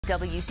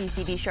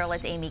WCCB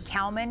Charlotte's Amy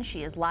Cowman.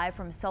 She is live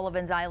from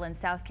Sullivan's Island,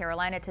 South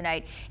Carolina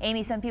tonight.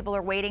 Amy, some people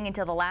are waiting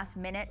until the last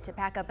minute to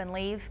pack up and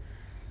leave.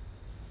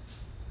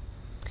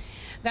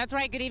 That's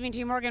right. Good evening to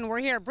you, Morgan. We're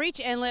here at Breach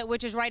Inlet,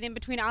 which is right in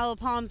between Isle of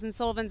Palms and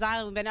Sullivan's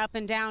Island. We've been up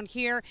and down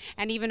here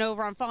and even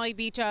over on Folly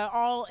Beach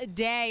all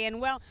day.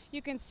 And, well,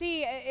 you can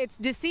see it's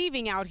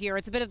deceiving out here.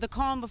 It's a bit of the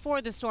calm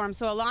before the storm.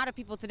 So a lot of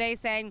people today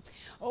saying,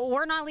 oh,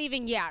 we're not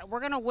leaving yet. We're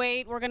going to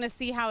wait. We're going to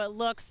see how it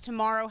looks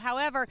tomorrow.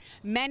 However,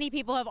 many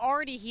people have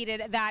already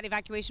heeded that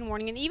evacuation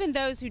warning. And even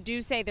those who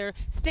do say they're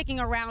sticking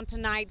around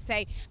tonight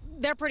say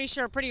they're pretty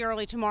sure pretty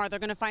early tomorrow they're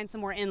going to find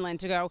somewhere inland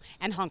to go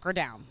and hunker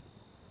down.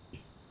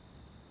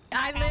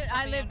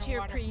 I lived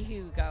here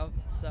pre-Hugo,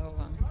 so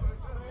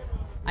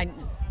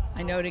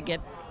I know to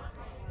get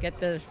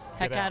the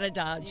heck out of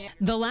Dodge.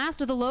 The last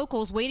of the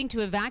locals waiting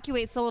to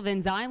evacuate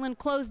Sullivan's Island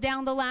closed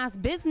down the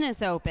last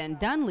business open,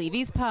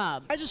 Dunleavy's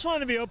Pub. I just wanted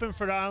to be open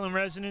for the island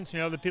residents,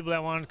 the people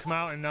that wanted to come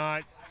out and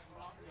not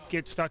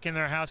get stuck in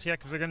their house yet,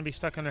 because they're going to be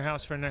stuck in their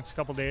house for the next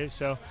couple days.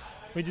 So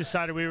we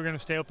decided we were going to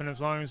stay open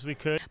as long as we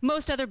could.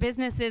 Most other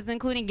businesses,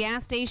 including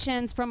gas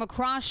stations from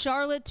across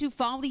Charlotte to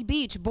Folly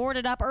Beach,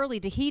 boarded up early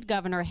to heed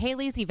Governor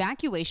Haley's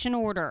evacuation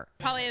order.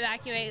 Probably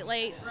evacuate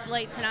late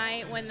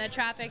tonight when the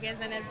traffic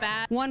isn't as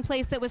bad. One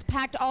place that was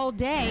packed all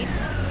day,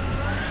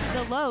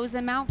 the Lowe's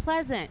in Mount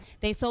Pleasant.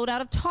 They sold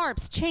out of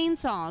tarps,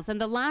 chainsaws,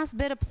 and the last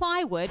bit of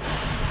plywood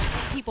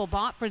people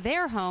bought for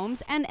their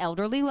homes and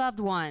elderly loved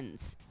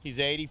ones. He's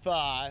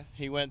 85.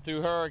 He went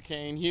through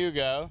Hurricane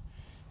Hugo,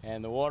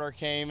 and the water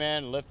came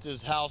in, lifted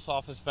his house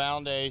off his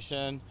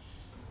foundation,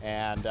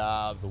 and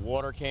the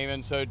water came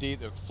in so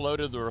deep it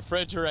floated the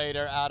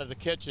refrigerator out of the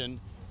kitchen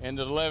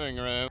into the living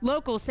room.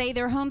 Locals say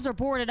their homes are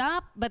boarded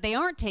up, but they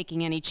aren't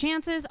taking any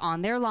chances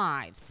on their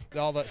lives.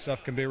 All that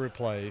stuff can be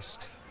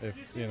replaced, but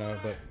you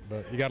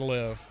got to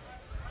live.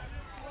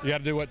 You got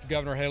to do what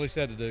Governor Haley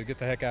said to do, get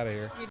the heck out of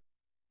here.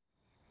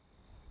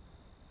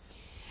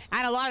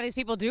 And a lot of these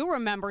people do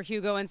remember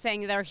Hugo and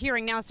saying they're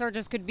hearing now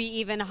surges could be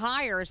even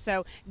higher.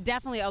 So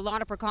definitely a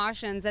lot of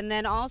precautions. And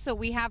then also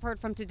we have heard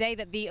from today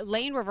that the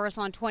lane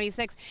reversal on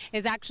 26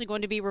 is actually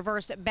going to be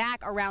reversed back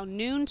around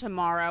noon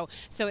tomorrow.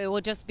 So it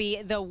will just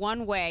be the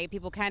one way.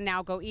 People can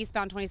now go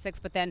eastbound 26,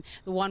 but then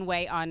the one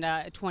way on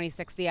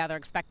 26 the other.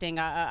 Expecting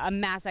a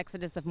mass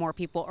exodus of more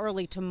people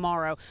early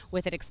tomorrow,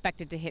 with it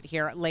expected to hit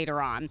here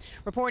later on.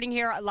 Reporting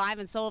here live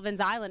in Sullivan's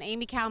Island,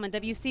 Amy Cowman,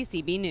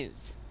 WCCB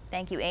News.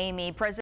 Thank you, Amy.